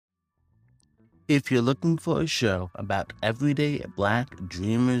If you're looking for a show about everyday Black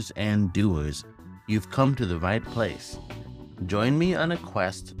dreamers and doers, you've come to the right place. Join me on a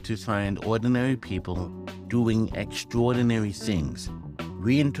quest to find ordinary people doing extraordinary things,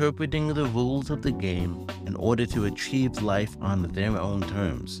 reinterpreting the rules of the game in order to achieve life on their own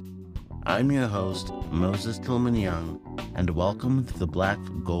terms. I'm your host, Moses Tillman Young, and welcome to the Black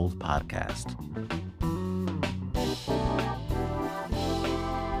Gold Podcast.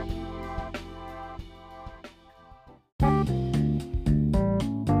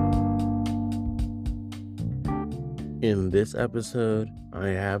 In this episode, I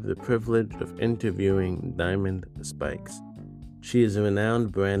have the privilege of interviewing Diamond Spikes. She is a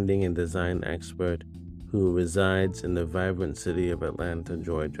renowned branding and design expert who resides in the vibrant city of Atlanta,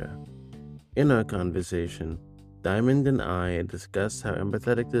 Georgia. In our conversation, Diamond and I discuss how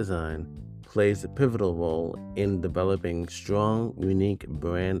empathetic design plays a pivotal role in developing strong, unique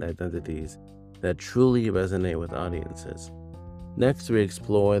brand identities that truly resonate with audiences. Next, we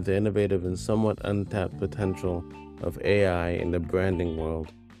explore the innovative and somewhat untapped potential of AI in the branding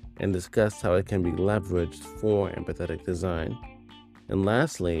world and discuss how it can be leveraged for empathetic design. And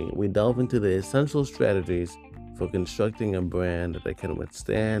lastly, we delve into the essential strategies for constructing a brand that can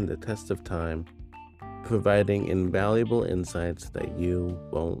withstand the test of time, providing invaluable insights that you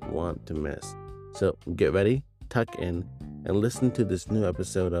won't want to miss. So get ready, tuck in, and listen to this new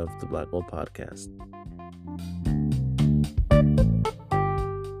episode of the Black Gold Podcast.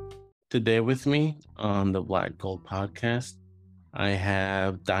 Today with me on the Black Gold Podcast, I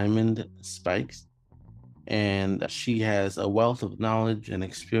have Diamond Spikes, and she has a wealth of knowledge and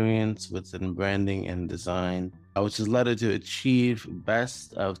experience within branding and design, which has led her to achieve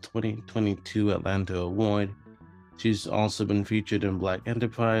Best of 2022 Atlanta Award. She's also been featured in Black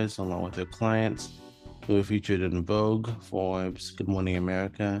Enterprise along with her clients, who were featured in Vogue, Forbes, Good Morning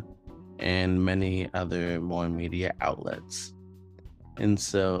America, and many other more media outlets. And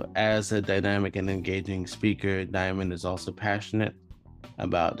so, as a dynamic and engaging speaker, Diamond is also passionate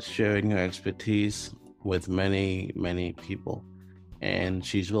about sharing her expertise with many, many people. And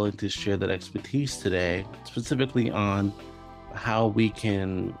she's willing to share that expertise today, specifically on how we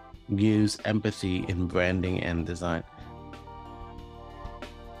can use empathy in branding and design.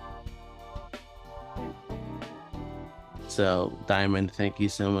 So, Diamond, thank you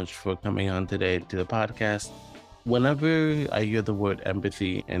so much for coming on today to the podcast. Whenever I hear the word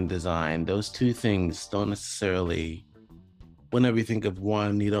empathy and design, those two things don't necessarily, whenever you think of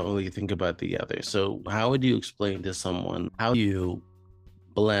one, you don't really think about the other. So how would you explain to someone how you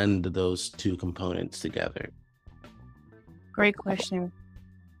blend those two components together? Great question.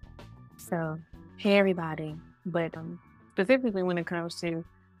 So, hey everybody, but specifically when it comes to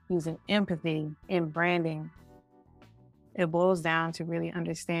using empathy in branding, it boils down to really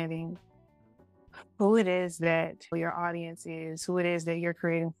understanding who it is that your audience is, who it is that you're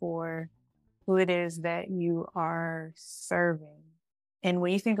creating for, who it is that you are serving. And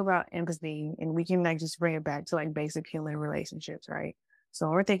when you think about empathy, and we can just bring it back to basic human relationships, right? So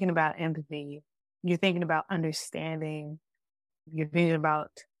when we're thinking about empathy, you're thinking about understanding, you're thinking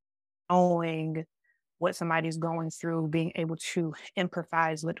about knowing what somebody's going through, being able to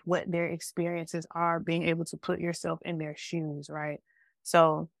empathize with what their experiences are, being able to put yourself in their shoes, right?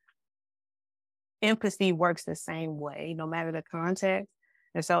 So empathy works the same way, no matter the context.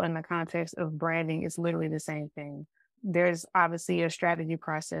 And so in the context of branding, it's literally the same thing. There's obviously a strategy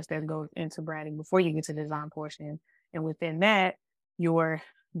process that goes into branding before you get to the design portion. And within that, you're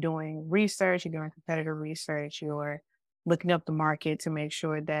doing research, you're doing competitor research, you're looking up the market to make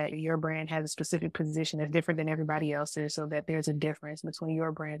sure that your brand has a specific position that's different than everybody else's so that there's a difference between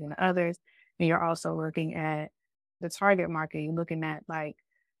your brand and others. And you're also looking at the target market. You're looking at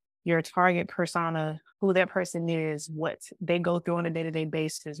your target persona, who that person is, what they go through on a day-to-day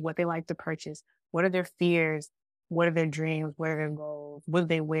basis, what they like to purchase, what are their fears, what are their dreams, what are their goals, what do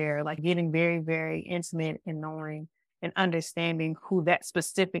they wear, getting very, very intimate and knowing and understanding who that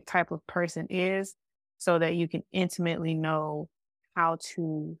specific type of person is so that you can intimately know how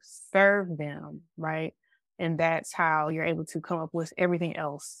to serve them, right? And that's how you're able to come up with everything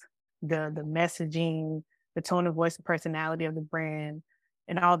else, the messaging, the tone of voice, the personality of the brand,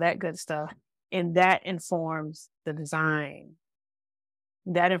 and all that good stuff. And that informs the design.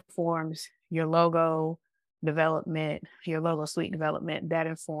 That informs your logo development, your logo suite development. That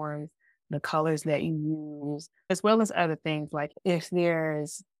informs the colors that you use, as well as other things. Like if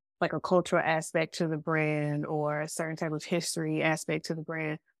there's a cultural aspect to the brand or a certain type of history aspect to the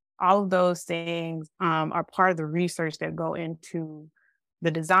brand, all of those things are part of the research that go into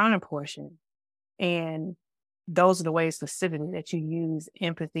the designer portion. And those are the ways specifically that you use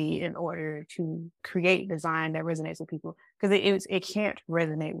empathy in order to create design that resonates with people. Because it can't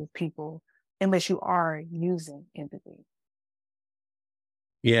resonate with people unless you are using empathy.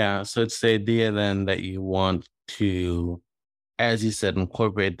 Yeah. So it's the idea then that you want to, as you said,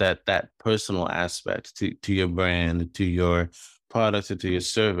 incorporate that personal aspect to your brand, to your product, or to your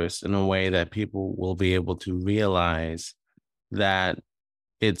service in a way that people will be able to realize that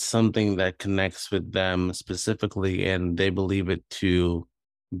it's something that connects with them specifically and they believe it to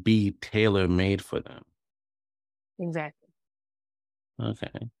be tailor made for them. Exactly.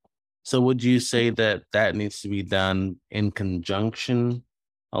 Okay. So would you say that that needs to be done in conjunction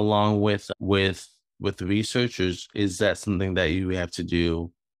along with researchers? Is that something that you have to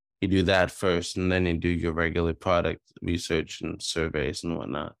do? You do that first and then you do your regular product research and surveys and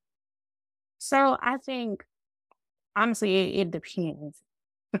whatnot. So I think honestly, it depends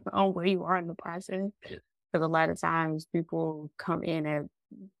on where you are in the process. Because a lot of times people come in at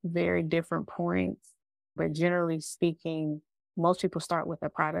very different points, but generally speaking, most people start with a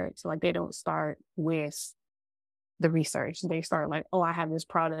product. So like they don't start with the research. They start like, oh, I have this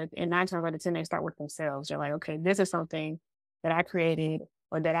product. And 9 times out of 10, they start with themselves. They're like, okay, this is something that I created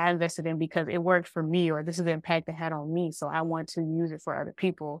or that I invested in because it worked for me, or this is the impact it had on me. So I want to use it for other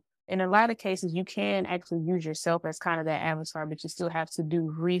people. In a lot of cases, you can actually use yourself as kind of that avatar, but you still have to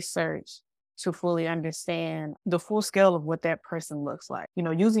do research to fully understand the full scale of what that person looks like.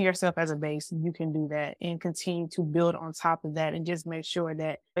 Using yourself as a base, you can do that and continue to build on top of that and just make sure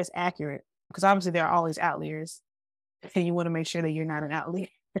that it's accurate. Because obviously there are always outliers and you want to make sure that you're not an outlier.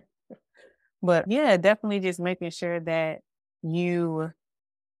 But yeah, definitely just making sure that you,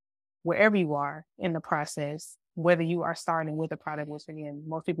 wherever you are in the process, whether you are starting with a product, which again,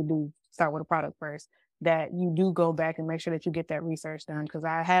 most people do start with a product first, that you do go back and make sure that you get that research done. Because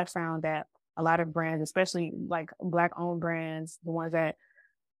I have found that a lot of brands, especially like Black owned brands, the ones that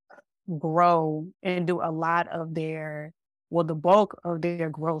grow and do a lot of the bulk of their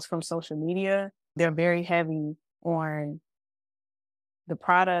growth from social media, they're very heavy on the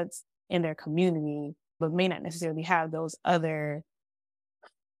products in their community, but may not necessarily have those other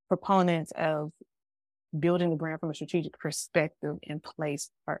proponents of building the brand from a strategic perspective in place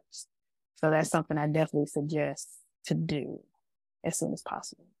first. So that's something I definitely suggest to do as soon as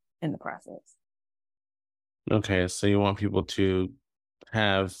possible in the process. Okay, so you want people to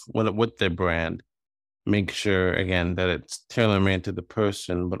have with their brand, make sure again that it's tailor made to the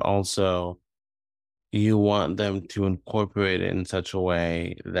person, but also you want them to incorporate it in such a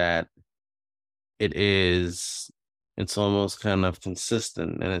way that it is it's almost kind of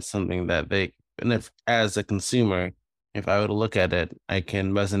consistent and it's something that they and if as a consumer, if I were to look at it, I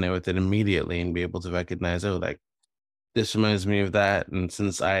can resonate with it immediately and be able to recognize, oh, like this reminds me of that. And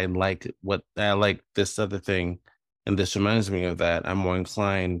since I like this other thing and this reminds me of that, I'm more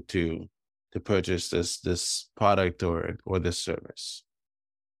inclined to purchase this product or this service.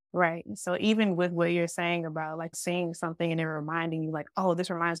 Right. So even with what you're saying about like seeing something and it reminding you like, oh, this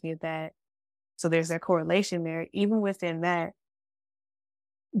reminds me of that. So there's that correlation there. Even within that,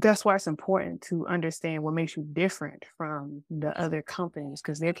 that's why it's important to understand what makes you different from the other companies,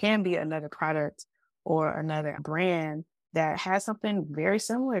 because there can be another product or another brand that has something very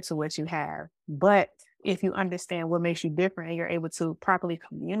similar to what you have. But if you understand what makes you different and you're able to properly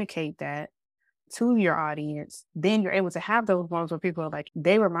communicate that to your audience, then you're able to have those moments where people are like,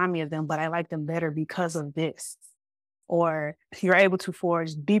 they remind me of them, but I like them better because of this. Or you're able to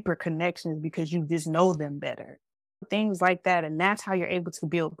forge deeper connections because you just know them better. Things like that. And that's how you're able to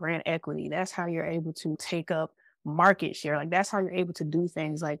build brand equity. That's how you're able to take up market share. Like that's how you're able to do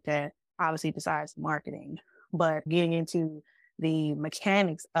things like that, obviously, besides marketing. But getting into the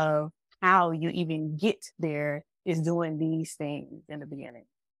mechanics of how you even get there is doing these things in the beginning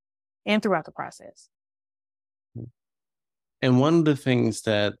and throughout the process. And one of the things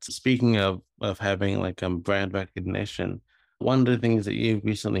that, speaking of having like brand recognition, one of the things that you've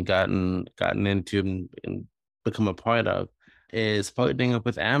recently gotten into and become a part of is partnering up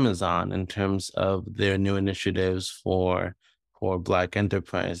with Amazon in terms of their new initiatives for Black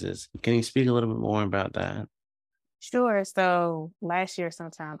enterprises. Can you speak a little bit more about that? Sure. So last year,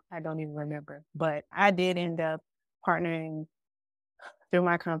 sometime, I don't even remember, but I did end up partnering through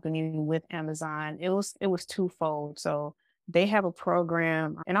my company with Amazon. It was twofold. So they have a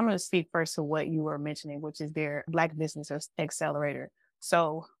program, and I'm going to speak first to what you were mentioning, which is their Black Business Accelerator.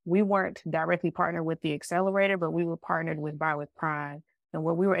 So we weren't directly partnered with the accelerator, but we were partnered with Buy with Prime. And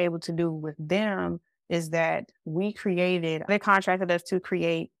what we were able to do with them is that they contracted us to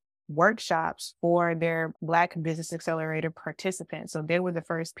create workshops for their Black Business Accelerator participants. So they were the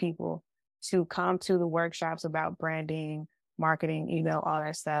first people to come to the workshops about branding, marketing, email, all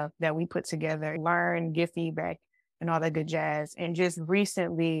that stuff that we put together, learn, give feedback, and all that good jazz. And just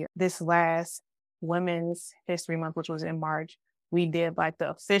recently, this last Women's History Month, which was in March, we did like the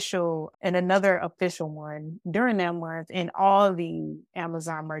official and another official one during that month, and all the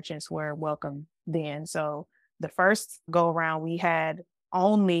Amazon merchants were welcome then. So the first go around, we had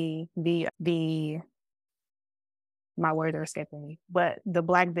only the my words are escaping me, but the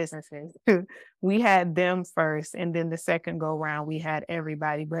Black businesses, we had them first, and then the second go round, we had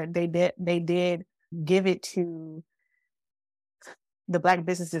everybody. But they did give it to the Black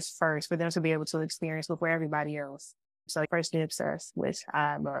businesses first for them to be able to experience before everybody else. So first dibs us, which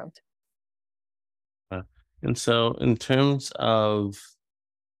I loved. Uh, And so, in terms of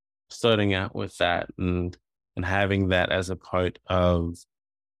starting out with that and having that as a part of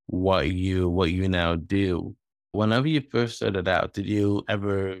what you now do, whenever you first started out, did you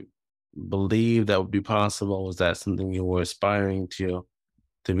ever believe that would be possible? Was that something you were aspiring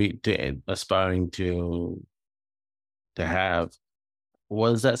aspiring to have?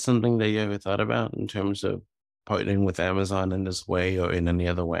 Was that something that you ever thought about in terms of partnering with Amazon in this way or in any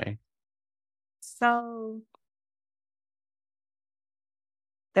other way? So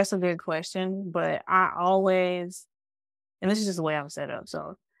that's a good question, but I always, and this is just the way I'm set up.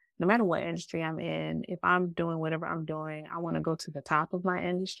 So no matter what industry I'm in, if I'm doing whatever I'm doing, I want to go to the top of my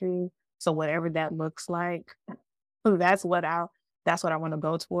industry. So whatever that looks like, that's what I want to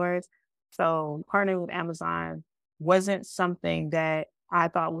go towards. So partnering with Amazon wasn't something that I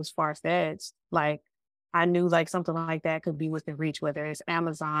thought was far fetched. Like I knew like something like that could be within reach, whether it's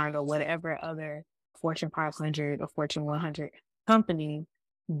Amazon or whatever other Fortune 500 or Fortune 100 company.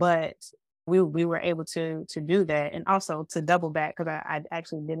 But we were able to do that, and also to double back because I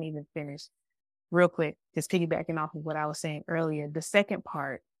actually didn't even finish real quick, just piggybacking off of what I was saying earlier. The second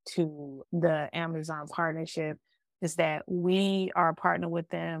part to the Amazon partnership is that we are partnered with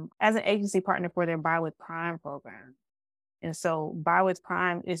them as an agency partner for their Buy with Prime program. And so Buy with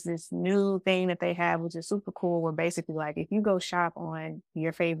Prime is this new thing that they have, which is super cool. Where basically, like, if you go shop on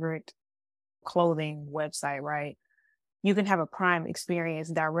your favorite clothing website, right, you can have a Prime experience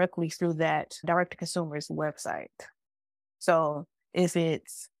directly through that direct to consumer's website. So if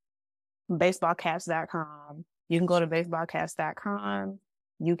it's baseballcaps.com, you can go to baseballcaps.com.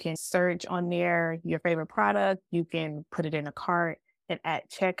 You can search on there your favorite product. You can put it in a cart, and at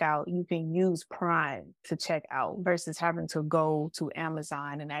checkout, you can use Prime to check out versus having to go to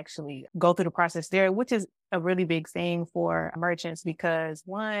Amazon and actually go through the process there, which is a really big thing for merchants because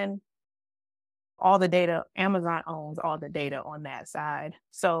one, all the data, Amazon owns all the data on that side.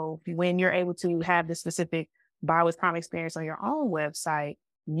 So when you're able to have the specific Buy with Prime experience on your own website,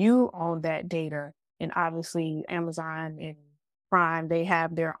 you own that data. And obviously Amazon and Prime, they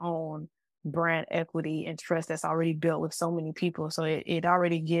have their own brand equity and trust that's already built with so many people. So it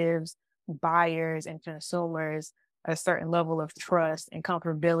already gives buyers and consumers a certain level of trust and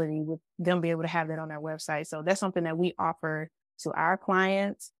comfortability with them being able to have that on their website. So that's something that we offer to our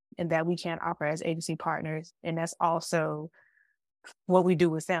clients and that we can't offer as agency partners. And that's also what we do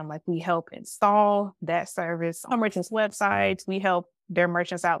with them. Like we help install that service on merchants' websites. We help their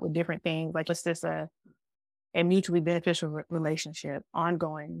merchants out with different things. Like it's just a mutually beneficial relationship,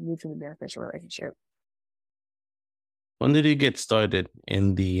 ongoing mutually beneficial relationship. When did you get started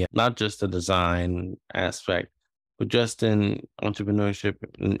in the not just the design aspect, but just in entrepreneurship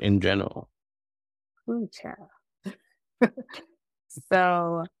in general? Ooh, child.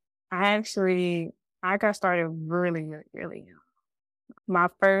 So I got started really, really, really young. My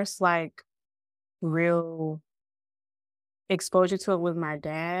first like real exposure to it was my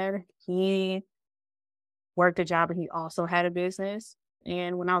dad. He worked a job and he also had a business.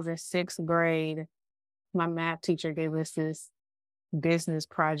 And when I was in sixth grade, my math teacher gave us this business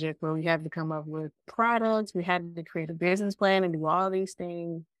project where we had to come up with products. We had to create a business plan and do all these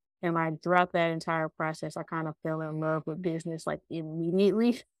things. And like throughout that entire process, I kind of fell in love with business like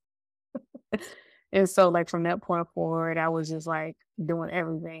immediately. And so like from that point forward, I was just like doing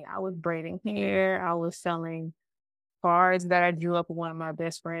everything. I was braiding hair. I was selling cards that I drew up with one of my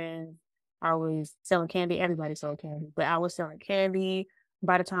best friends. I was selling candy. Everybody sold candy, but I was selling candy.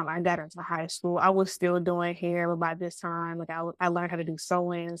 By the time I got into high school, I was still doing hair. But by this time, like I learned how to do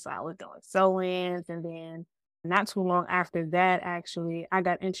sewing. So I was doing sewings. And then not too long after that, actually, I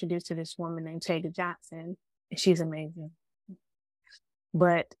got introduced to this woman named Tega Johnson. And she's amazing.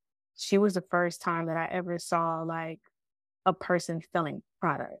 But she was the first time that I ever saw like a person selling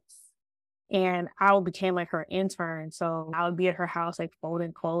products. And I became like her intern. So I would be at her house, like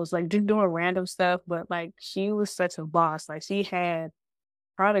folding clothes, like just doing random stuff. But like she was such a boss. Like she had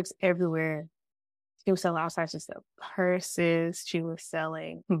products everywhere. She was selling all types of stuff, purses. She was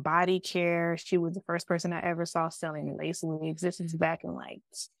selling body care. She was the first person I ever saw selling lace wigs. This is back in like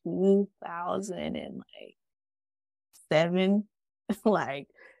 2007. Like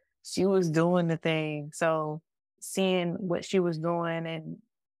she was doing the thing. So seeing what she was doing and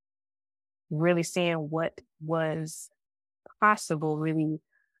really seeing what was possible really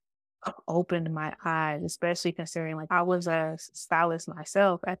opened my eyes, especially considering like I was a stylist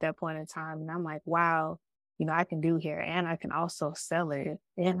myself at that point in time. And I'm like, wow, I can do hair and I can also sell it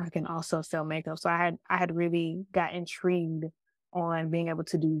and I can also sell makeup. So I had really got intrigued on being able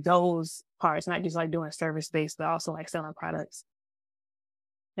to do those parts, not just like doing service based, but also like selling products.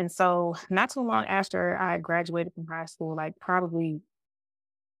 And so not too long after I graduated from high school, like probably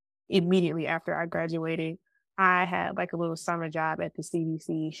immediately after I graduated, I had like a little summer job at the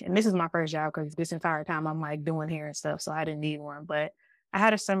CDC. And this is my first job because this entire time I'm like doing hair and stuff. So I didn't need one. But I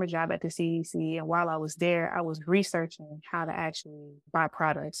had a summer job at the CDC. And while I was there, I was researching how to actually buy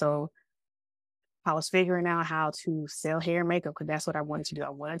products. So I was figuring out how to sell hair and makeup because that's what I wanted to do. I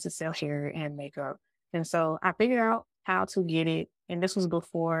wanted to sell hair and makeup. And so I figured out how to get it. And this was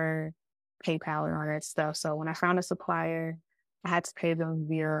before PayPal and all that stuff. So when I found a supplier, I had to pay them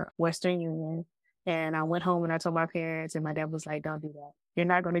via Western Union. And I went home and I told my parents, and my dad was like, "Don't do that. You're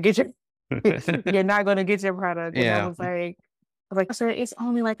not going to get your, you're not going to get your product." And Yeah. I was like, "Sir, it's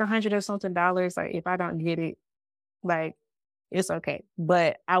only like $100 or something dollars. Like if I don't get it, like it's okay."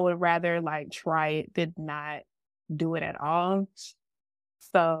 But I would rather like try it than not do it at all.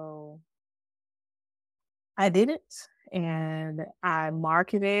 So I did it, and I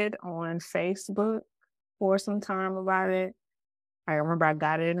marketed on Facebook for some time about it. I remember I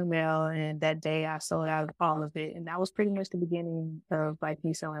got it in the mail, and that day I sold out all of it. And that was pretty much the beginning of like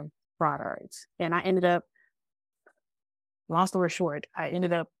me selling products. And I ended up, long story short, I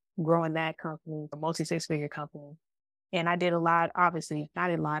ended up growing that company, a multi six figure company. And I did a lot, obviously, not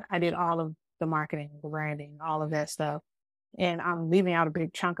a lot. I did all of the marketing, the branding, all of that stuff. And I'm leaving out a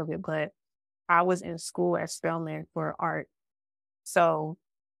big chunk of it, but I was in school at Spelman for art. So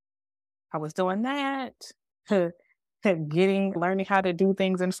I was doing that, learning how to do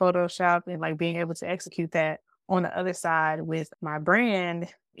things in Photoshop and like being able to execute that on the other side with my brand,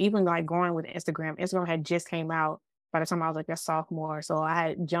 even like going with Instagram. Instagram had just came out by the time I was like a sophomore. So I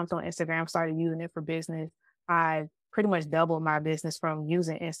had jumped on Instagram, started using it for business. I pretty much doubled my business from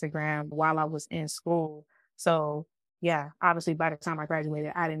using Instagram while I was in school. So yeah, obviously by the time I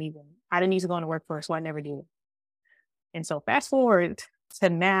graduated, I didn't need to go into work first, so I never did. And so fast forward to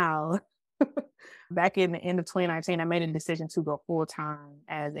now, back in the end of 2019, I made a decision to go full time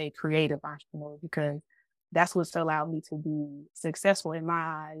as a creative entrepreneur because that's what's allowed me to be successful in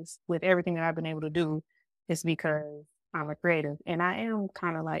my eyes with everything that I've been able to do. Is because I'm a creative and I am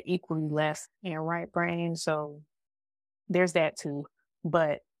kind of like equally left and right brain. So there's that too.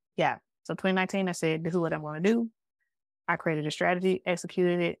 But yeah, so 2019, I said, this is what I'm going to do. I created a strategy,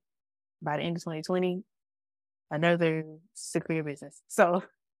 executed it. By the end of 2020, another six-figure business. So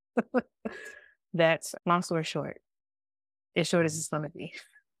that's long story short. As short as it's going to be.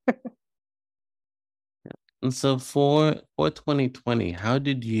 And so for 2020, how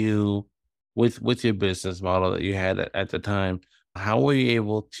did you with your business model that you had at the time, how were you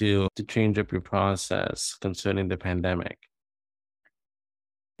able to change up your process concerning the pandemic?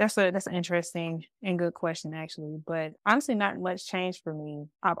 That's an interesting and good question, actually. But honestly, not much changed for me.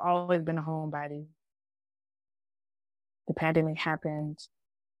 I've always been a homebody. The pandemic happened,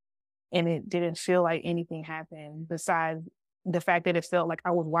 and it didn't feel like anything happened besides the fact that it felt like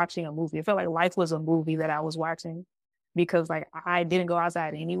I was watching a movie. It felt like life was a movie that I was watching because like I didn't go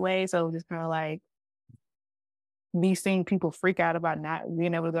outside anyway. So it was just kind of like me seeing people freak out about not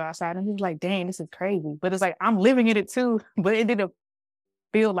being able to go outside. And he was like, dang, this is crazy. But it's like I'm living in it too, but it didn't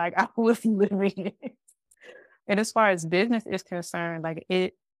feel like I was living it. And as far as business is concerned, like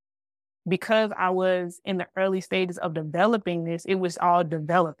because I was in the early stages of developing this, it was all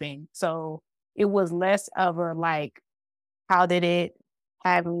developing. So it was less of a like, how did it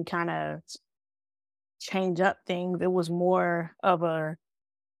have me kind of change up things? It was more of a,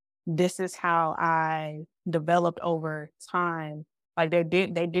 this is how I developed over time. Like there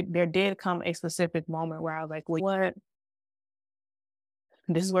did come a specific moment where I was like, well, what?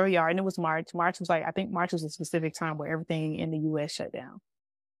 This is where we are. And it was March. I think March was a specific time where everything in the US shut down.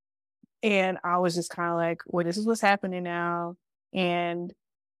 And I was just kind of like, well, this is what's happening now. And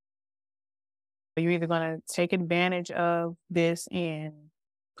you're either going to take advantage of this and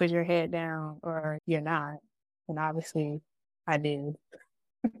put your head down or you're not. And obviously I did.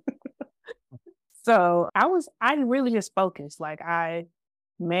 So I really just focused. Like I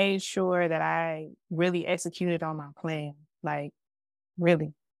made sure that I really executed on my plan. Like,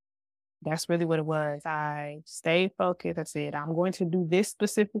 really, that's really what it was. I stayed focused. I said, I'm going to do this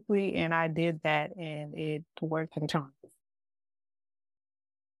specifically. And I did that and it worked like a charm.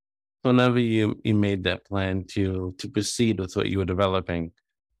 Whenever you made that plan to proceed with what you were developing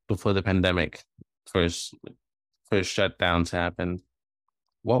before the pandemic first first shutdowns happened,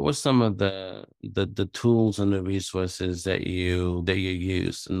 what were some of the tools and the resources that you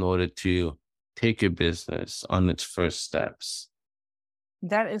used in order to take your business on its first steps?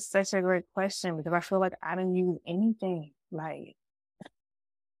 That is such a great question because I feel like I didn't use anything. Like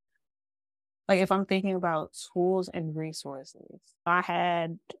if I'm thinking about tools and resources, I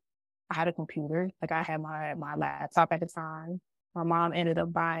had a computer. Like I had my laptop at the time. My mom ended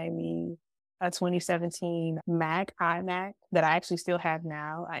up buying me a 2017 iMac that I actually still have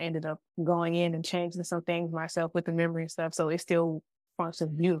now. I ended up going in and changing some things myself with the memory and stuff. So it still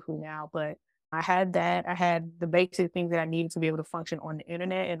functions beautifully now. But I had that. I had the basic things that I needed to be able to function on the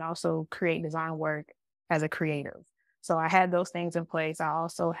internet and also create design work as a creative. So I had those things in place. I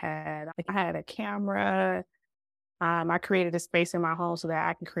had a camera. I created a space in my home so that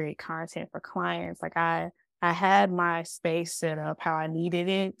I can create content for clients. I had my space set up how I needed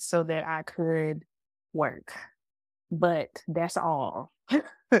it so that I could work. But that's all.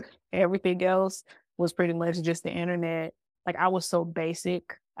 Everything else was pretty much just the internet. Like I was so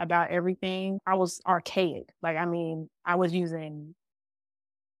basic about everything. I was archaic. I was using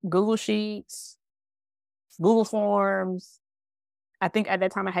Google Sheets, Google Forms. I think at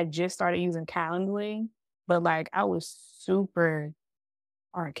that time I had just started using Calendly, but like I was super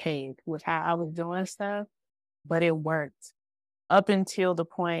archaic with how I was doing stuff, but it worked up until the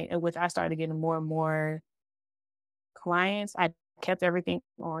point at which I started getting more and more clients. I kept everything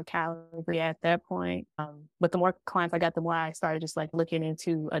on Calendly at that point. But the more clients I got, the more I started just like looking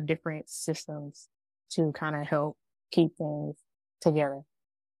into a different systems to kind of help keep things together.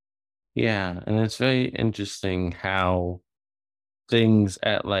 Yeah, and it's very interesting how things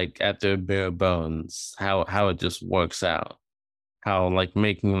at their bare bones, how it just works out. How like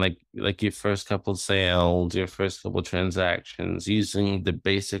making like your first couple sales, your first couple transactions using the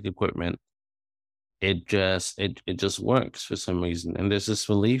basic equipment, it just works for some reason. And there's this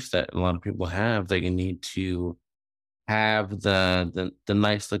belief that a lot of people have that you need to have the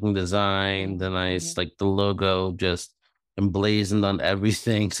nice looking design, the nice Mhm. like the logo just emblazoned on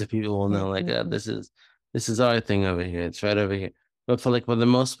everything so people will know like Mhm. this is our thing over here. It's right over here. But for the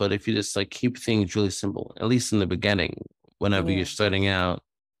most part, if you just like keep things really simple, at least in the beginning, whenever you're Yeah. starting out,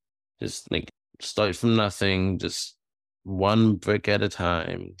 just like start from nothing, just one brick at a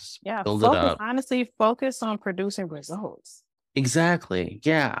time, just Yeah. build it up. Focus on producing results. Exactly.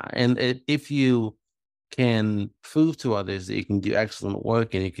 Yeah. And if you can prove to others that you can do excellent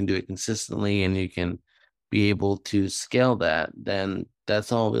work and you can do it consistently and you can be able to scale that, then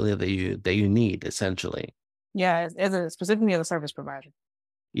that's all really that you need essentially. Yeah, specifically as a service provider.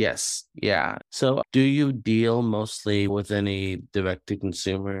 Yes. Yeah. So do you deal mostly with any direct to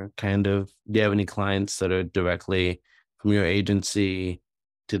consumer kind of? Do you have any clients that are directly from your agency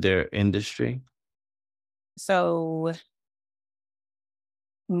to their industry? So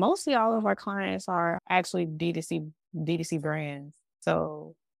mostly all of our clients are actually D2C brands.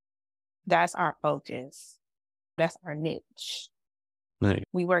 So that's our focus. That's our niche. Like,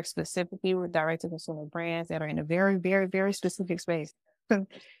 We work specifically with direct to consumer brands that are in a very, very, very specific space.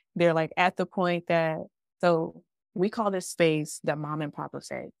 They're like at the point that, so we call this space the mom and pop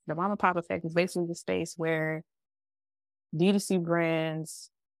effect. The mom and pop effect is basically the space where D2C brands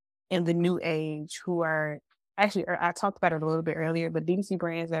in the new age who are actually, I talked about it a little bit earlier, but D2C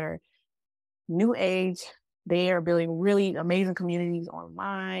brands that are new age, they are building really amazing communities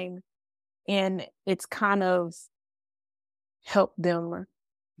online. And it's kind of helped them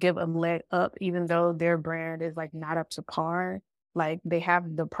give a leg up, even though their brand is like not up to par. Like they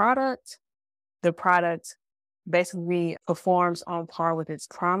have the product basically performs on par with its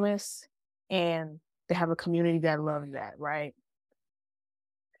promise, and they have a community that loves that, right?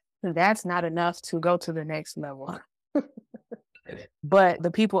 That's not enough to go to the next level. But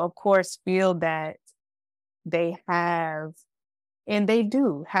the people, of course, feel that they have, and they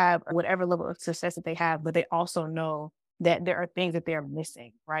do have whatever level of success that they have, but they also know that there are things that they're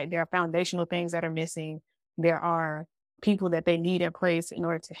missing, right? There are foundational things that are missing. There are people that they need in place in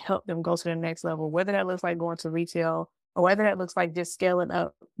order to help them go to the next level, whether that looks like going to retail or whether that looks like just scaling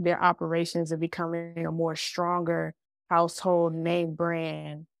up their operations and becoming a more stronger household name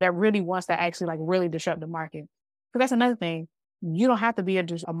brand that really wants to actually like really disrupt the market. Because that's another thing. You don't have to be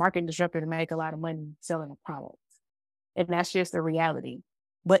a market disruptor to make a lot of money selling a product. And that's just the reality.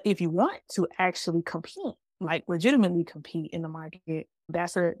 But if you want to actually compete, like legitimately compete in the market,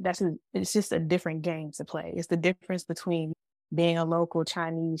 it's just a different game to play. It's the difference between being a local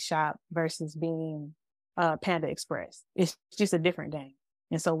Chinese shop versus being Panda Express. It's just a different game.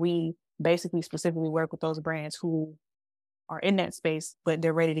 And so we basically specifically work with those brands who are in that space, but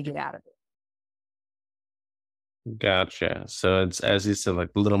they're ready to get out of it. Gotcha. So it's, as you said, like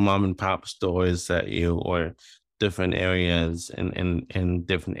little mom and pop stores that you, or different areas in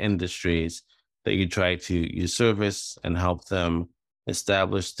different industries that you try to you service and help them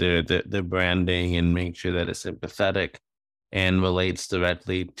establish their branding and make sure that it's empathetic and relates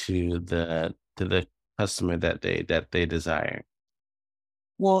directly to the customer that they desire.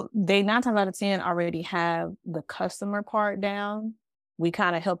 Well, they 9 times out of 10 already have the customer part down. We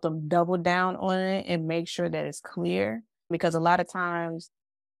kind of help them double down on it and make sure that it's clear, because a lot of times,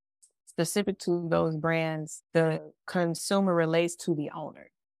 specific to those brands, the consumer relates to the owner.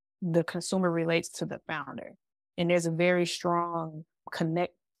 The consumer relates to the founder. And there's a very strong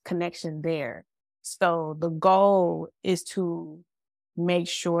connection there. So the goal is to make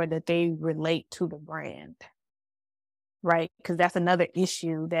sure that they relate to the brand, right? Because that's another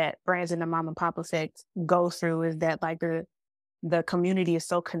issue that brands in the mom and pop effect go through, is that like the community is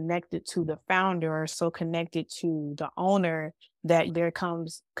so connected to the founder or so connected to the owner that there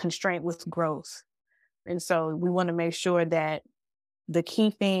comes constraint with growth. And so we want to make sure that the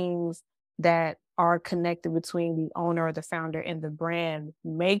key things that are connected between the owner or the founder and the brand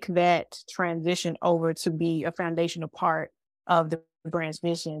make that transition over to be a foundational part of the brand's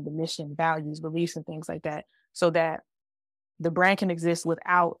mission, the mission, values, beliefs, and things like that, so that the brand can exist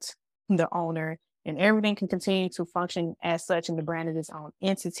without the owner and everything can continue to function as such, and the brand is its own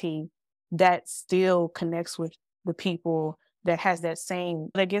entity that still connects with the people, that has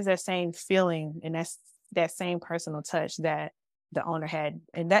that gives that same feeling, and that's that same personal touch that the owner had.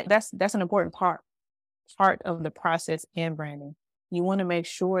 And that's an important part of the process in branding. You want to make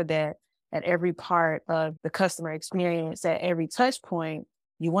sure that at every part of the customer experience, at every touch point,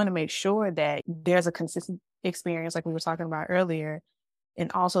 you want to make sure that there's a consistent experience, like we were talking about earlier,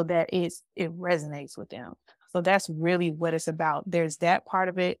 and also that it resonates with them. So that's really what it's about. There's that part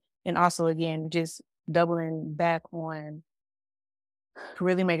of it. And also, again, just doubling back on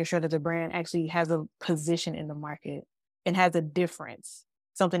really making sure that the brand actually has a position in the market and has a difference,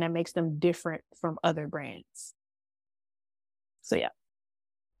 something that makes them different from other brands. So, yeah.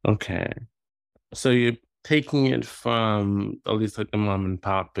 Okay. So you're taking it from at least like the mom and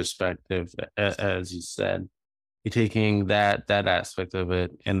pop perspective, as you said. You're taking that aspect of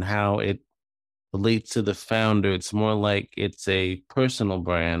it and how it relates to the founder. It's more like it's a personal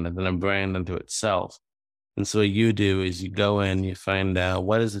brand than a brand unto itself. And so what you do is you go in, you find out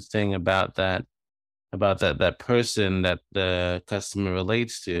what is the thing about that person that the customer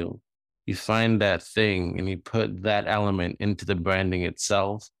relates to. You find that thing and you put that element into the branding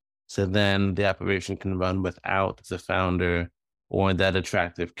itself. So then the operation can run without the founder or that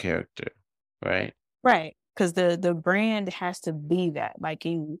attractive character, right? Right. Because the brand has to be that.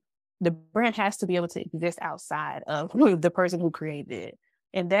 The brand has to be able to exist outside of the person who created it.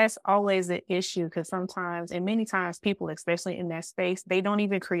 And that's always an issue, because sometimes, and many times, people, especially in that space, they don't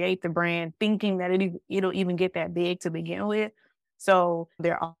even create the brand thinking that it'll even get that big to begin with. So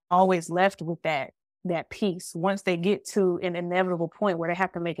they're always left with that piece once they get to an inevitable point where they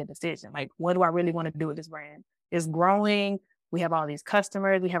have to make a decision. Like, what do I really want to do with this brand? It's growing. We have all these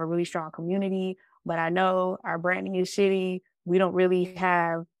customers. We have a really strong community, but I know our branding is shitty. We don't really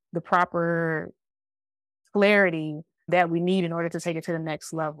have the proper clarity that we need in order to take it to the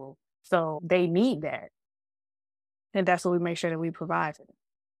next level. So they need that. And that's what we make sure that we provide to them.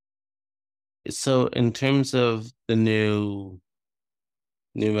 So in terms of the new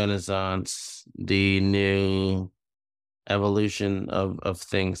renaissance, the new evolution of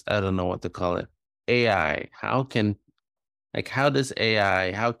things, I don't know what to call it. AI, how can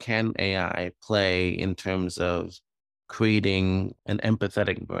AI play in terms of creating an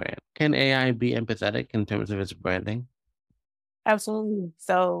empathetic brand? Can AI be empathetic in terms of its branding? Absolutely.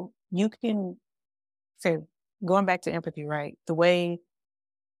 So you can say, going back to empathy, right? The way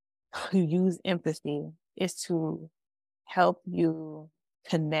you use empathy is to help you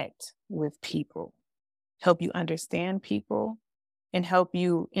connect with people, help you understand people, and help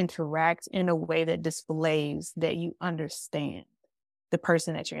you interact in a way that displays that you understand the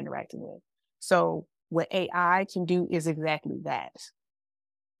person that you're interacting with. So what AI can do is exactly that.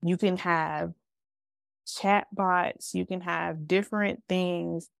 You can have chatbots, you can have different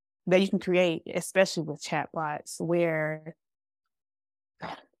things that you can create, especially with chatbots, where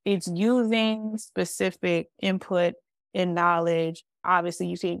it's using specific input and knowledge Obviously,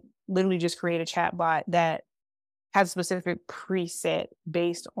 you can literally just create a chat bot that has a specific preset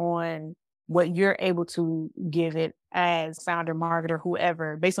based on what you're able to give it as founder, marketer,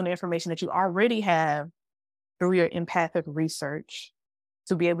 whoever, based on the information that you already have through your empathic research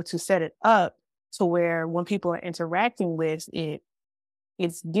to be able to set it up to where when people are interacting with it,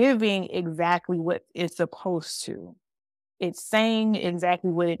 it's giving exactly what it's supposed to. It's saying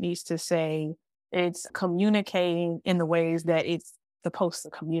exactly what it needs to say. It's communicating in the ways that it's supposed to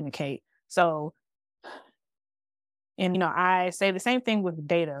communicate. So, and I say the same thing with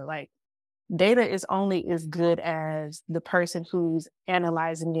data. Like, data is only as good as the person who's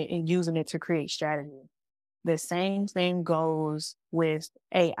analyzing it and using it to create strategy. The same thing goes with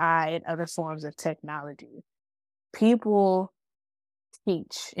AI and other forms of technology. People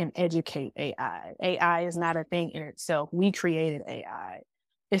teach and educate AI. AI is not a thing in itself. We created AI.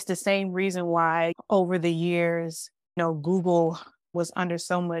 It's the same reason why over the years, Google was under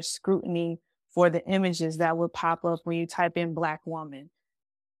so much scrutiny for the images that would pop up when you type in Black woman.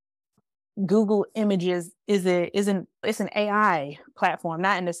 Google Images is an AI platform,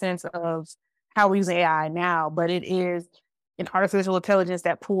 not in the sense of how we use AI now, but it is an artificial intelligence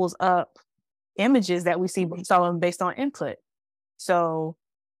that pulls up images that we see based on input. So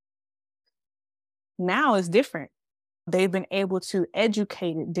now it's different. They've been able to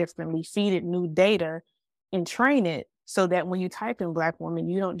educate it differently, feed it new data, and train it so that when you type in Black woman,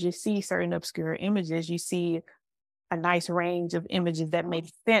 you don't just see certain obscure images, you see a nice range of images that make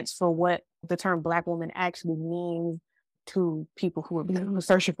sense for what the term Black woman actually means to people who are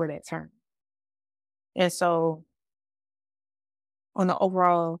searching for that term. And so on the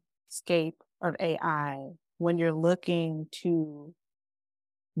overall scape of AI, when you're looking to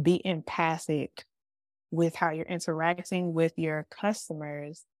be empathic with how you're interacting with your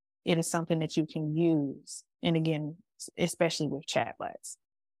customers, it is something that you can use. And again, especially with chatbots.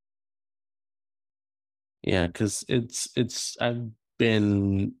 Yeah, because I've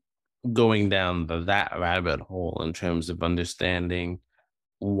been going down that rabbit hole in terms of understanding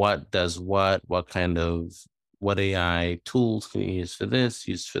what does what AI tools can you use for this,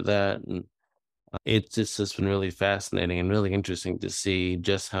 use for that. And it's just been really fascinating and really interesting to see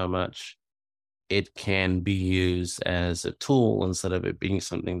just how much it can be used as a tool instead of it being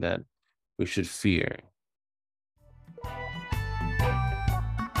something that we should fear.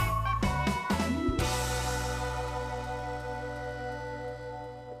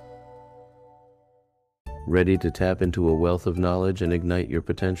 Ready to tap into a wealth of knowledge and ignite your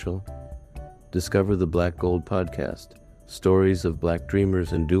potential? Discover the Black Gold Podcast, stories of Black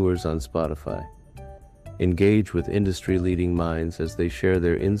dreamers and doers on Spotify. Engage with industry-leading minds as they share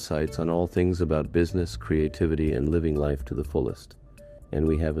their insights on all things about business, creativity, and living life to the fullest. And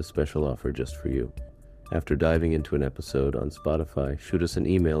we have a special offer just for you. After diving into an episode on Spotify, shoot us an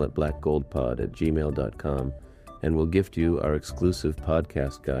email at blackgoldpod@gmail.com and we'll gift you our exclusive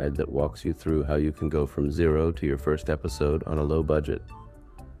podcast guide that walks you through how you can go from zero to your first episode on a low budget.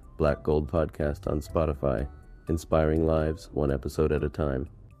 Black Gold Podcast on Spotify, inspiring lives one episode at a time.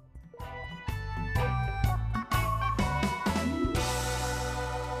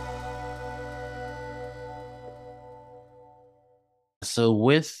 So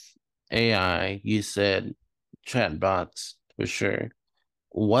with AI, you said chatbots for sure.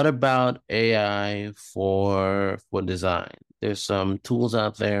 What about AI for design? There's some tools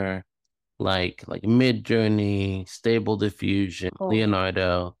out there like Midjourney, Stable Diffusion,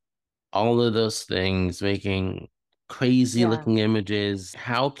 Leonardo, all of those things making crazy looking images.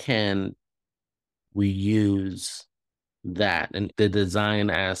 How can we use that and the design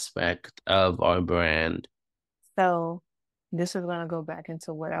aspect of our brand? So this is going to go back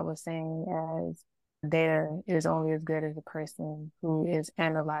into what I was saying as data is only as good as the person who is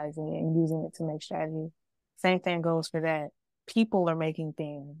analyzing it and using it to make strategy. Same thing goes for that. People are making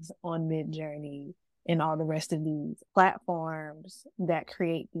things on Midjourney and all the rest of these platforms that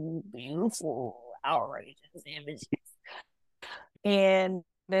create these beautiful, outrageous images. And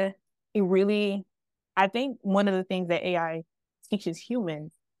it really, I think one of the things that AI teaches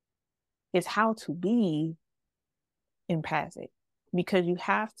humans is how to be empathic, because you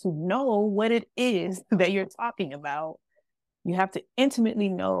have to know what it is that you're talking about. You have to intimately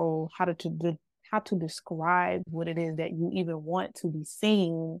know how to describe what it is that you even want to be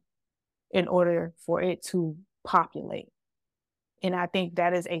seen in order for it to populate. And I think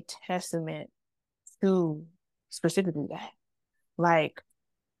that is a testament to specifically that. Like,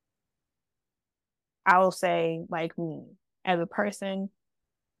 I will say, like me, as a person,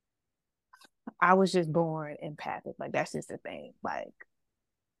 I was just born empathic. Like, that's just the thing. Like,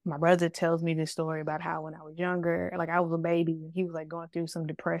 My brother tells me this story about how when I was younger, like I was a baby, and he was like going through some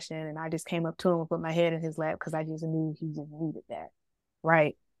depression, and I just came up to him and put my head in his lap because I just knew he just needed that.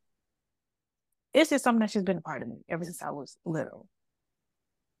 Right. It's just something that's just been a part of me ever since I was little.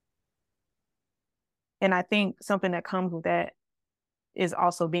 And I think something that comes with that is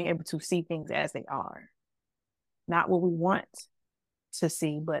also being able to see things as they are, not what we want to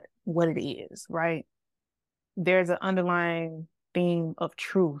see, but what it is, right? There's an underlying theme of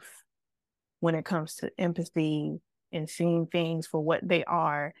truth when it comes to empathy and seeing things for what they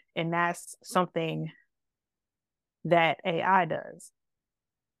are. And that's something that AI does.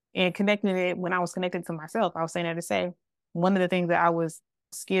 And connecting it, when I was connected to myself, I was saying that to say, one of the things that I was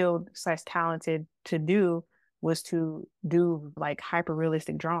skilled / talented to do was to do like hyper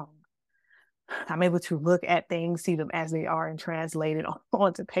realistic drawing. I'm able to look at things, see them as they are, and translate it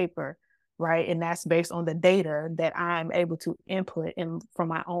onto paper, right? And that's based on the data that I'm able to input in from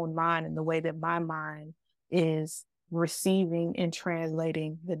my own mind and the way that my mind is receiving and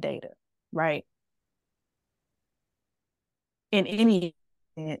translating the data, right? In any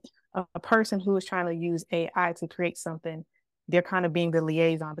event, a person who is trying to use AI to create something, they're kind of being the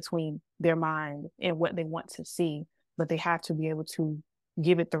liaison between their mind and what they want to see, but they have to be able to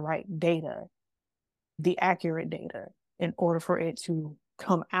give it the right data, the accurate data, in order for it to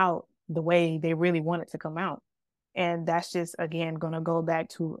come out the way they really want it to come out. And that's just, again, going to go back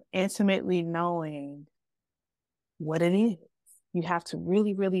to intimately knowing what it is. You have to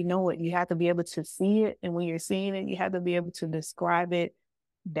really, really know it. You have to be able to see it. And when you're seeing it, you have to be able to describe it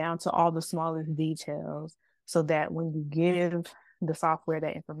down to all the smallest details so that when you give the software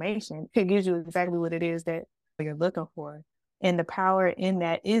that information, it gives you exactly what it is that you're looking for. And the power in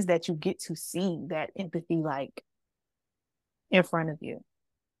that is that you get to see that empathy like in front of you.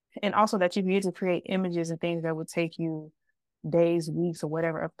 And also that you get to create images and things that would take you days, weeks, or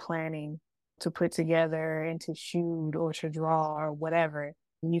whatever of planning to put together and to shoot or to draw or whatever.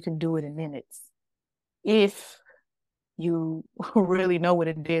 You can do it in minutes if you really know what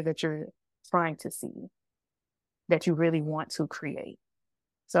it is that you're trying to see, that you really want to create.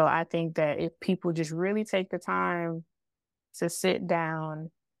 So I think that if people just really take the time to sit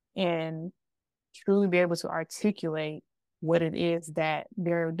down and truly be able to articulate what it is that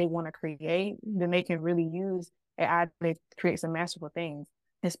they want to create, then they can really use AI to create some masterful things,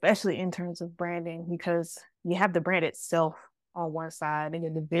 especially in terms of branding, because you have the brand itself on one side and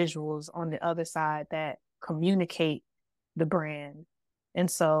then the visuals on the other side that communicate the brand. And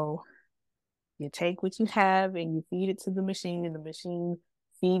so you take what you have and you feed it to the machine, and the machine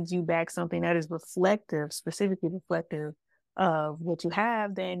feeds you back something that is reflective, specifically reflective of what you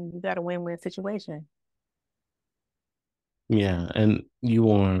have, then you got a win-win situation. Yeah, and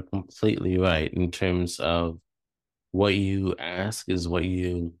you are completely right in terms of what you ask is what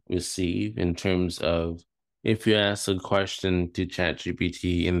you receive, in terms of if you ask a question to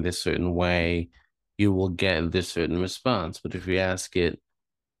ChatGPT in this certain way, you will get this certain response. But if you ask it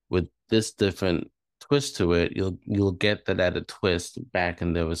with this different twist to it, you'll get that added twist back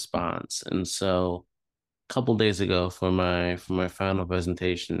in the response. And so a couple days ago for my final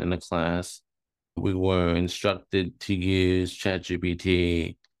presentation in a class, we were instructed to use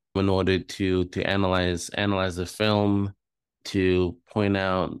ChatGPT in order to analyze the film, to point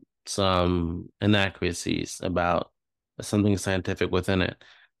out some inaccuracies about something scientific within it.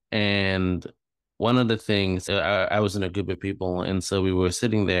 And one of the things, I was in a group of people, and so we were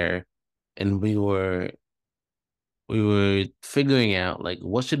sitting there, and we were figuring out like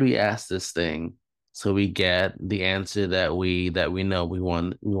what should we ask this thing so we get the answer that we know we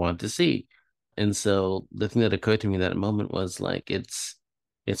want to see. And so the thing that occurred to me in that moment was like it's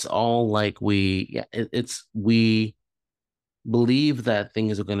all like we believe that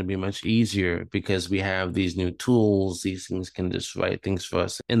things are going to be much easier because we have these new tools. These things can just write things for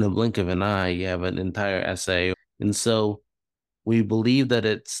us in the blink of an eye. You have an entire essay. And so we believe that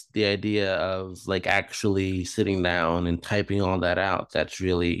it's the idea of like actually sitting down and typing all that out that's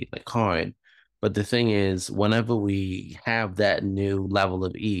really like hard. But the thing is, whenever we have that new level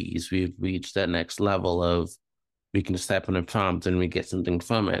of ease, we've reached that next level of we can just type in a prompt and we get something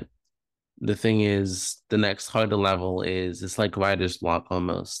from it. The thing is, the next harder level is it's like writer's block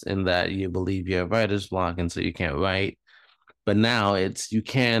almost, in that you believe you have writer's block and so you can't write. But now it's you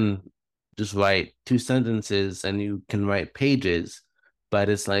can just write two sentences and you can write pages, but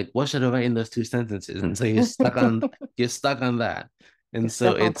it's like, what should I write in those two sentences? And so you're stuck on that. You're And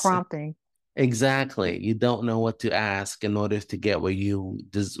so stuck on it's prompting. exactly, you don't know what to ask in order to get what you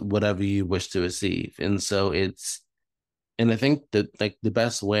just whatever you wish to receive. And so it's and I think that like the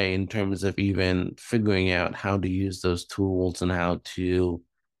best way in terms of even figuring out how to use those tools and how to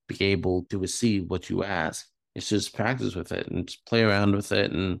be able to receive what you ask. It's just practice with it and just play around with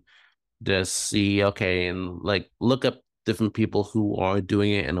it and just see, okay, and like look up different people who are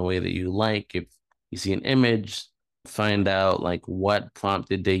doing it in a way that you like. If you see an image, find out like what prompt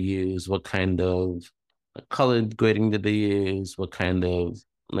did they use, what kind of color grading did they use, what kind of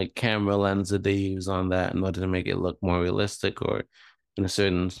like camera lens did they use on that in order to make it look more realistic or in a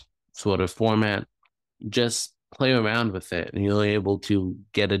certain sort of format. Just play around with it and you'll be able to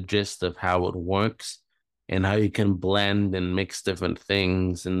get a gist of how it works and how you can blend and mix different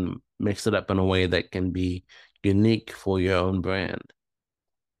things and mix it up in a way that can be unique for your own brand.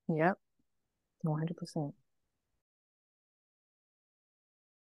 Yep, 100%.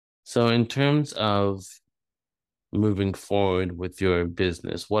 So, in terms of moving forward with your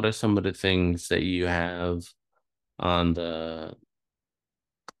business, what are some of the things that you have on the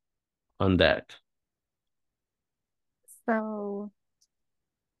on deck? So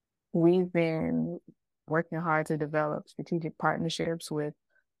we've been working hard to develop strategic partnerships with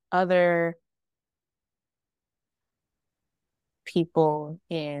other people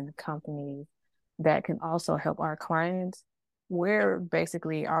and companies that can also help our clients. We're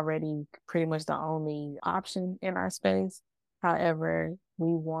basically already pretty much the only option in our space. However,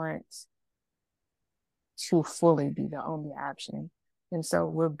 we want to fully be the only option. And so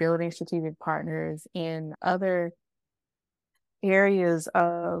we're building strategic partners in other areas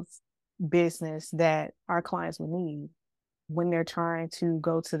of business that our clients will need when they're trying to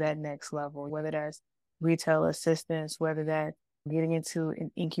go to that next level, whether that's retail assistance, whether that's getting into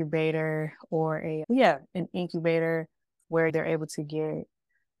an incubator or an incubator where they're able to get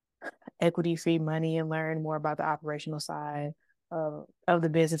equity free money and learn more about the operational side of the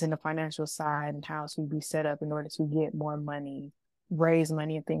business and the financial side and how to be set up in order to get more money, raise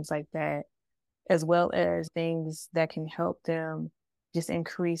money and things like that, as well as things that can help them just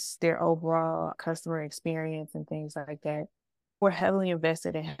increase their overall customer experience and things like that. We're heavily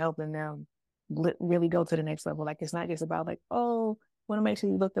invested in helping them really go to the next level. Like, it's not just about like, oh, want to make sure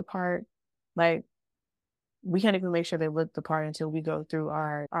you look the part. Like, we can't even make sure they look the part until we go through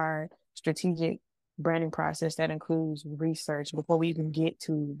our strategic branding process that includes research before we even get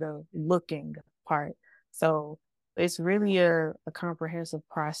to the looking part. So it's really a comprehensive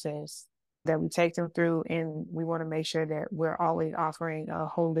process that we take them through, and we want to make sure that we're always offering a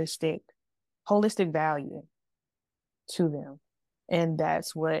holistic value to them. And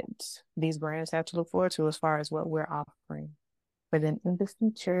that's what these brands have to look forward to as far as what we're offering for them in the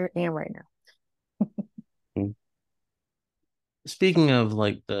future and right now. Mm. Speaking of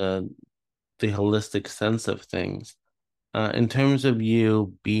like the holistic sense of things, in terms of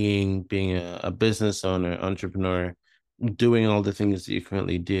you being a business owner, entrepreneur, doing all the things that you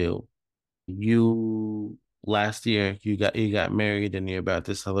currently do, you last year you got married and you're about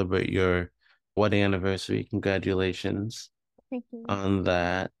to celebrate your wedding anniversary. Congratulations Thank you. on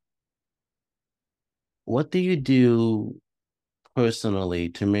that. What do you do personally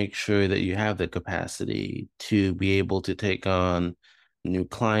to make sure that you have the capacity to be able to take on new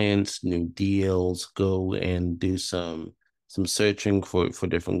clients, new deals, go and do some searching for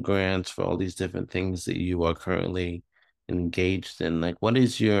different grants for all these different things that you are currently engaged in? Like, what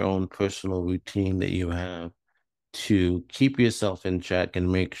is your own personal routine that you have to keep yourself in check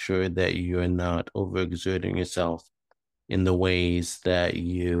and make sure that you're not overexerting yourself in the ways that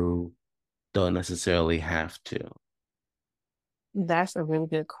you don't necessarily have to? That's a really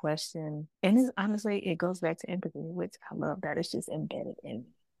good question. And it's honestly, it goes back to empathy, which I love that it's just embedded in me.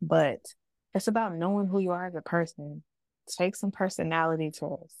 But it's about knowing who you are as a person. Take some personality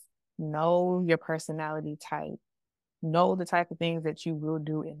tests. Know your personality type. Know the type of things that you will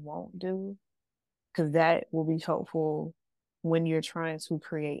do and won't do, because that will be helpful when you're trying to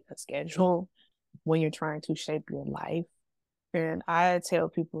create a schedule, when you're trying to shape your life. And I tell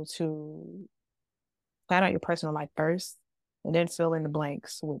people to plan out your personal life first and then fill in the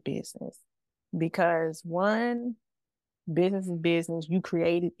blanks with business. Because one, business is business. You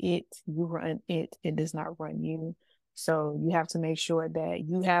created it, you run it, it does not run you. So you have to make sure that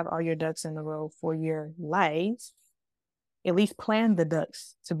you have all your ducks in a row for your life. At least plan the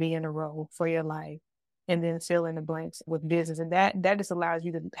ducks to be in a row for your life, and then fill in the blanks with business. And that just allows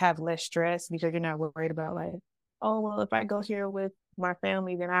you to have less stress because you're not worried about like, oh, well, if I go here with my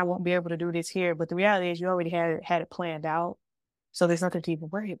family, then I won't be able to do this here. But the reality is you already had it planned out. So there's nothing to even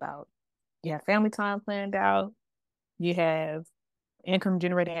worry about. You have family time planned out. You have income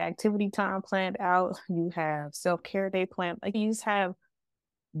generating activity time planned out. You have self-care day planned. Like, you just have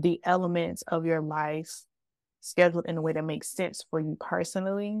the elements of your life scheduled in a way that makes sense for you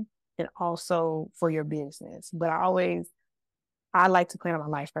personally and also for your business. But I always I like to plan out my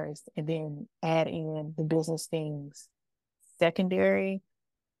life first and then add in the business things secondary.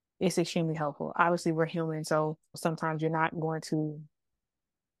 It's extremely helpful. Obviously, we're human, so sometimes you're not going to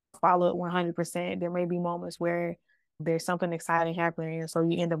follow it 100%. There may be moments where there's something exciting happening, and so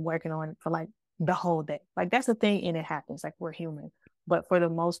you end up working on it for like the whole day. Like that's the thing, and it happens. Like we're human. But for the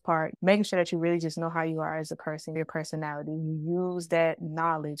most part, making sure that you really just know how you are as a person, your personality, you use that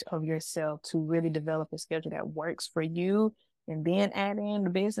knowledge of yourself to really develop a schedule that works for you and then add in the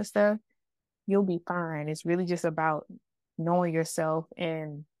business stuff, you'll be fine. It's really just about knowing yourself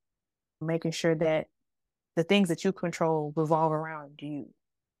and making sure that the things that you control revolve around you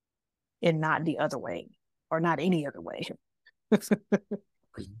and not the other way or not any other way.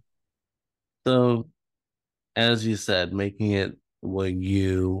 So, as you said, making it where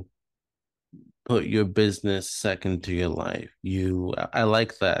you put your business second to your life. I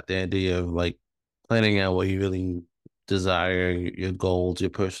like that, the idea of like planning out what you really desire, your goals,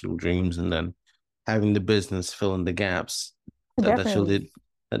 your personal dreams, and then having the business fill in the gaps. That that's Definitely. really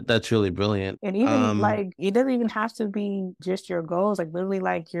that's really brilliant. And even like it doesn't even have to be just your goals, like literally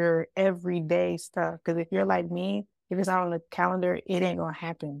like your everyday stuff. Because if you're like me, if it's not on the calendar, it ain't gonna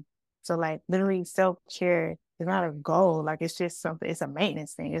happen. So like literally self-care is not a goal. Like it's just something, it's a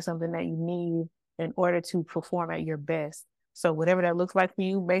maintenance thing. It's something that you need in order to perform at your best. So whatever that looks like for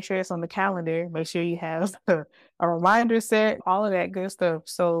you, make sure it's on the calendar. Make sure you have a reminder set, all of that good stuff.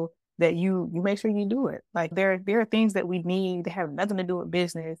 So that you make sure you do it. Like there are things that we need that have nothing to do with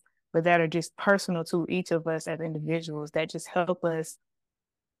business but that are just personal to each of us as individuals that just help us,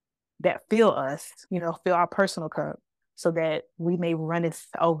 that fill us, fill our personal cup so that we may run it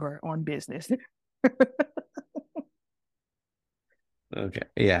over on business. Okay.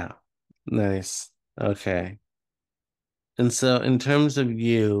 Yeah. Nice. Okay. And so, in terms of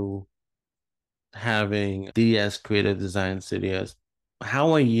you having DS Creative Design Studios,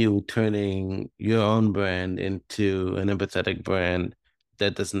 how are you turning your own brand into an empathetic brand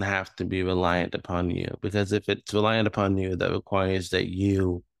that doesn't have to be reliant upon you? Because if it's reliant upon you, that requires that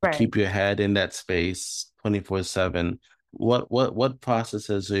you Right. keep your head in that space 24/7. What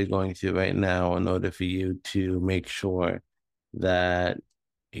processes are you going through right now in order for you to make sure that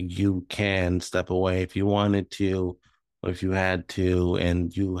you can step away if you wanted to, or if you had to,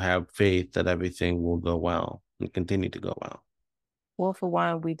 and you have faith that everything will go well and continue to go well? Well, for one,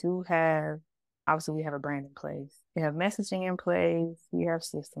 obviously, we have a brand in place. We have messaging in place. We have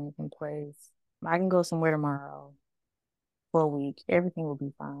systems in place. I can go somewhere tomorrow for a week. Everything will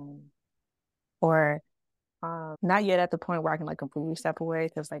be fine. Or not yet at the point where I can like completely step away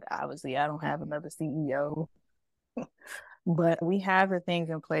because like obviously I don't have another CEO. But we have the things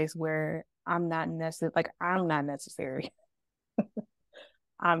in place where I'm not necessary.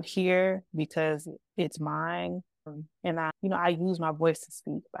 I'm here because it's mine. And I use my voice to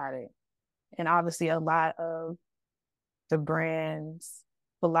speak about it. And obviously a lot of the brand's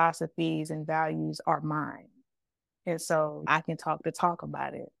philosophies and values are mine. And so I can talk the talk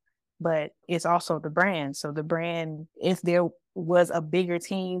about it. But it's also the brand. So the brand, if there was a bigger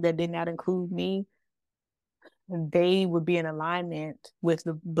team that did not include me, they would be in alignment with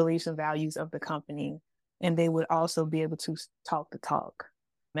the beliefs and values of the company. And they would also be able to talk the talk.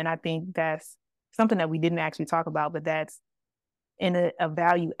 And I think that's something that we didn't actually talk about, but that's in a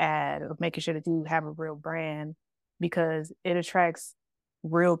value add of making sure that you have a real brand because it attracts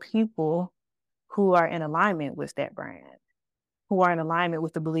real people who are in alignment with that brand, who are in alignment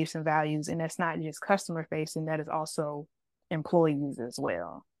with the beliefs and values. And that's not just customer facing, that is also employees as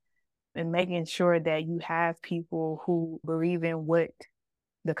well. And making sure that you have people who believe in what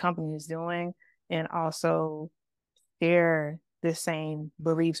the company is doing and also share the same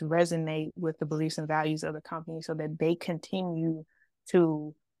beliefs, resonate with the beliefs and values of the company so that they continue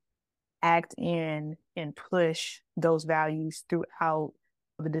to act in and push those values throughout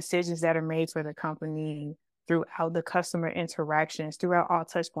the decisions that are made for the company, throughout the customer interactions, throughout all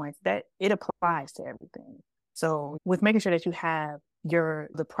touch points, that it applies to everything. So with making sure that you have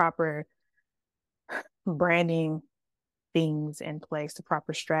the proper branding things in place, the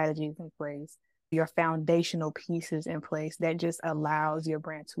proper strategies in place, your foundational pieces in place that just allows your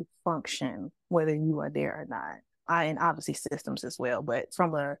brand to function, whether you are there or not. And obviously systems as well, but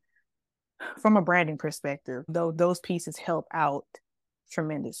from a branding perspective, though those pieces help out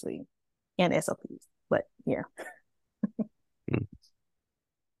tremendously and SOPs. But yeah.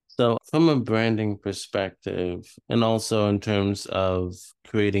 So, from a branding perspective, and also in terms of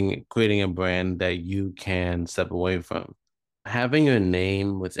creating a brand that you can step away from, having your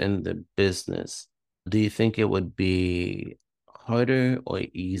name within the business, do you think it would be harder or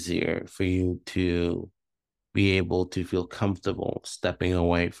easier for you to be able to feel comfortable stepping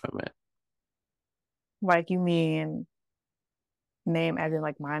away from it? Like you mean name as in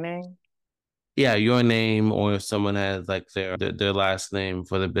like my name? Yeah, your name, or if someone has like their last name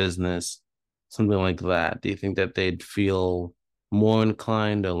for the business, something like that. Do you think that they'd feel more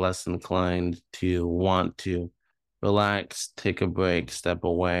inclined or less inclined to want to relax, take a break, step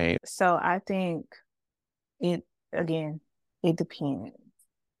away? So I think it again, it depends.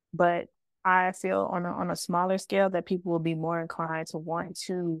 But I feel on a smaller scale that people will be more inclined to want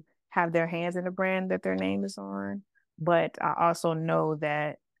to have their hands in the brand that their name is on. But I also know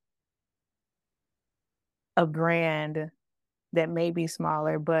that a brand that may be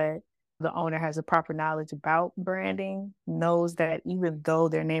smaller, but the owner has a proper knowledge about branding, knows that even though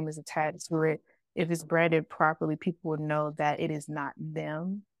their name is attached to it, if it's branded properly, people will know that it is not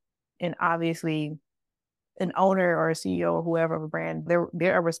them. And obviously, an owner or a CEO or whoever of a brand,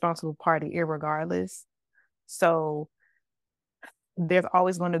 they're a responsible party, irregardless. So there's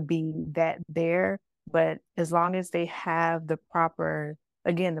always going to be that there, but as long as they have the proper,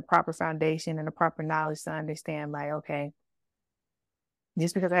 again, the proper foundation and the proper knowledge to understand, like, okay,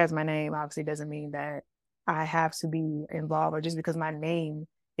 just because it has my name obviously doesn't mean that I have to be involved, or just because my name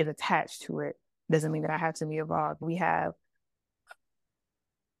is attached to it doesn't mean that I have to be involved. We have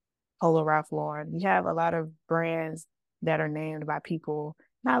Polo Ralph Lauren. We have a lot of brands that are named by people.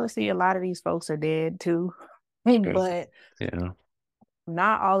 Now, obviously, a lot of these folks are dead too, Sure. but Yeah.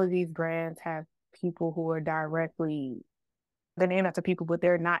 not all of these brands have people who are directly, they're named after people, but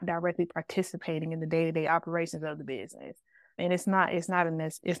they're not directly participating in the day-to-day operations of the business. And it's not a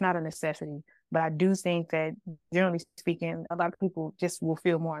necessity. But I do think that generally speaking, a lot of people just will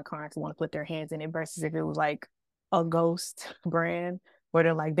feel more inclined to want to put their hands in it versus if it was like a ghost brand where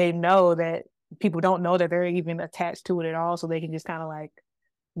they're like, they know that people don't know that they're even attached to it at all. So they can just kind of like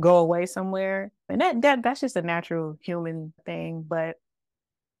go away somewhere. And that's just a natural human thing. But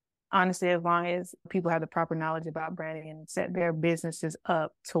honestly, as long as people have the proper knowledge about branding and set their businesses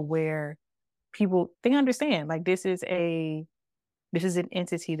up to where people they understand, like this is an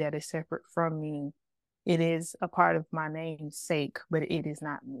entity that is separate from me. It is a part of my namesake, but it is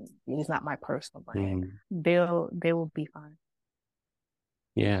not me. It is not my personal brand. Mhm. They will be fine.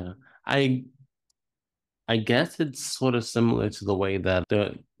 Yeah. I I guess it's sort of similar to the way that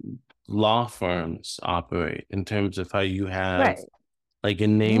the law firms operate in terms of how you have Right. like a You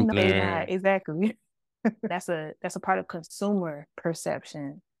name know they're not there. exactly. That's a part of consumer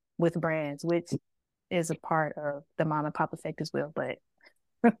perception with brands, which is a part of the mom and pop effect as well. But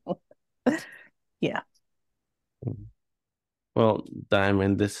yeah. Well,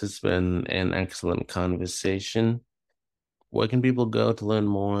 Diamond, this has been an excellent conversation. Where can people go to learn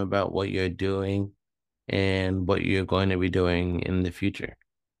more about what you're doing and what you're going to be doing in the future?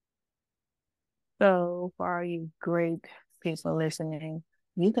 So for all you great people listening,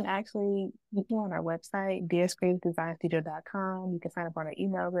 you can go on our website, dscreativedesign.com. You can sign up on our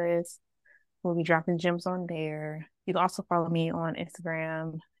email list. We'll be dropping gems on there. You can also follow me on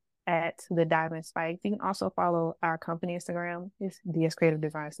Instagram at the Diamond Spikes. You can also follow our company Instagram. It's DS Creative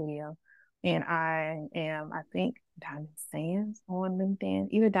Design Studio. And I am, I think, Diamond Sands on LinkedIn.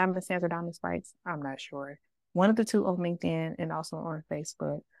 Either Diamond Sands or Diamond Spikes. I'm not sure. One of the two on LinkedIn and also on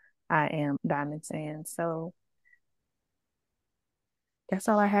Facebook. I am Diamond Sands. So that's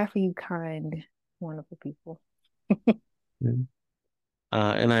all I have for you, kind, wonderful people. Mhm.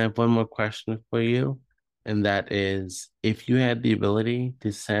 And I have one more question for you, and that is, if you had the ability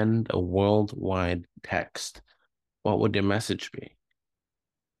to send a worldwide text, what would your message be?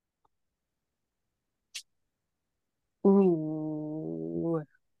 Ooh,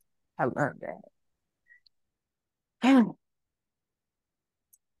 I love that.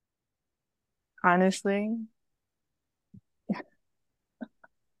 Honestly,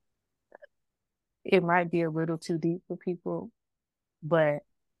 it might be a little too deep for people, but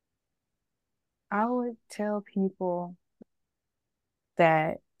I would tell people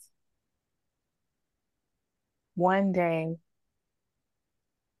that one day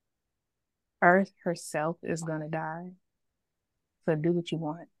Earth herself is going to die. So do what you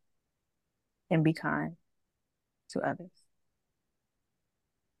want and be kind to others.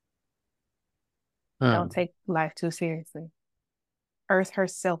 Huh. Don't take life too seriously. Earth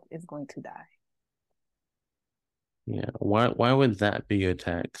herself is going to die. Yeah. Why would that be your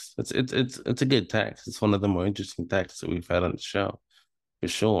text? It's a good text. It's one of the more interesting texts that we've had on the show, for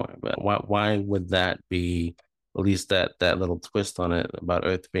sure. But why would that be, at least that little twist on it about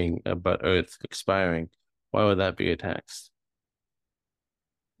Earth expiring? Why would that be a text?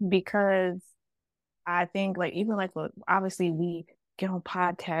 Because I think like even like look, obviously we get on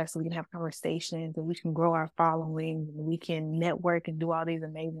podcasts, so we can have conversations, and we can grow our following, and we can network and do all these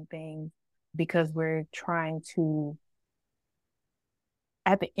amazing things, because we're trying to,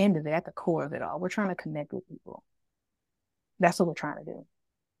 at the end of it, at the core of it all, we're trying to connect with people. That's what we're trying to do.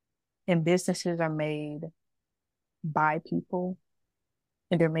 And businesses are made by people,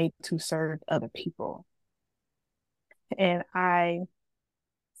 and they're made to serve other people. And I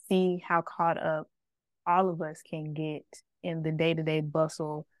see how caught up all of us can get in the day-to-day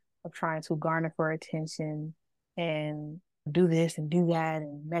bustle of trying to garner for attention and do this and do that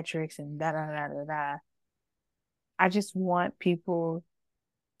and metrics and da da da da da. I just want people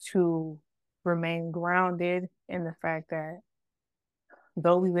to remain grounded in the fact that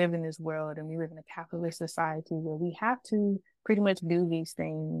though we live in this world and we live in a capitalist society where we have to pretty much do these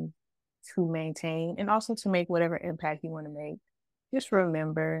things to maintain and also to make whatever impact you want to make, just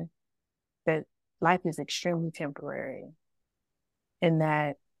remember that life is extremely temporary, and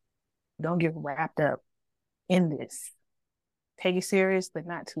that don't get wrapped up in this. Take it serious, but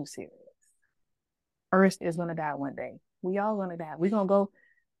not too serious. Earth is going to die one day. We all going to die. We're going to go,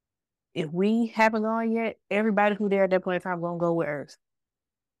 if we haven't gone yet, everybody who there at that point in time going to go with Earth.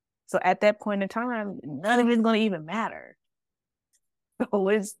 So at that point in time, none of it's going to even matter. So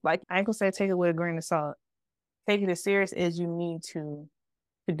it's like, I ain't going to say take it with a grain of salt. Take it as serious as you need to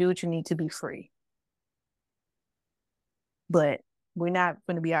do what you need to be free. But we're not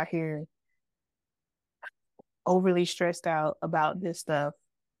going to be out here overly stressed out about this stuff.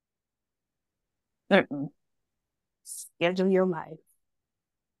 Schedule your life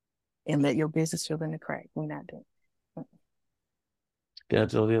and let your business fill in the crack. We're not doing it.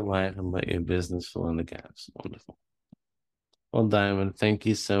 Schedule your life and let your business fill in the gaps. Wonderful. Well, Diamond, thank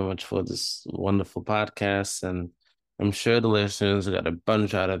you so much for this wonderful podcast. And I'm sure the listeners got a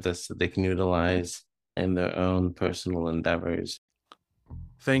bunch out of this that they can utilize in their own personal endeavors.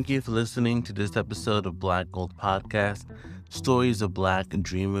 Thank you for listening to this episode of Black Gold Podcast, Stories of Black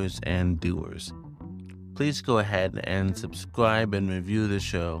Dreamers and Doers. Please go ahead and subscribe and review the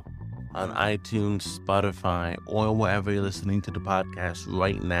show on iTunes, Spotify, or wherever you're listening to the podcast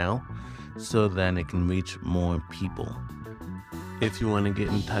right now, so that it can reach more people. If you want to get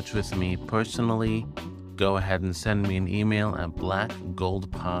in touch with me personally, go ahead and send me an email at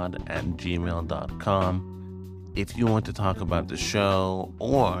blackgoldpod@gmail.com. If you want to talk about the show,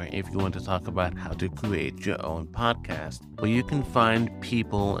 or if you want to talk about how to create your own podcast, where you can find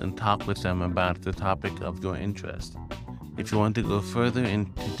people and talk with them about the topic of your interest. If you want to go further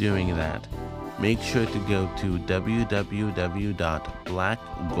into doing that, make sure to go to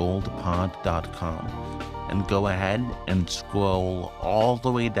www.blackgoldpod.com and go ahead and scroll all the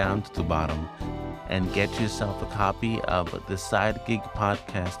way down to the bottom and get yourself a copy of the Side Gig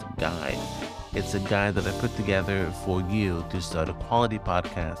Podcast Guide. It's a guide that I put together for you to start a quality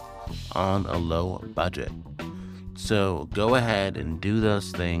podcast on a low budget. So go ahead and do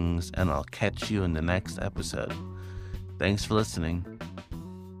those things, and I'll catch you in the next episode. Thanks for listening.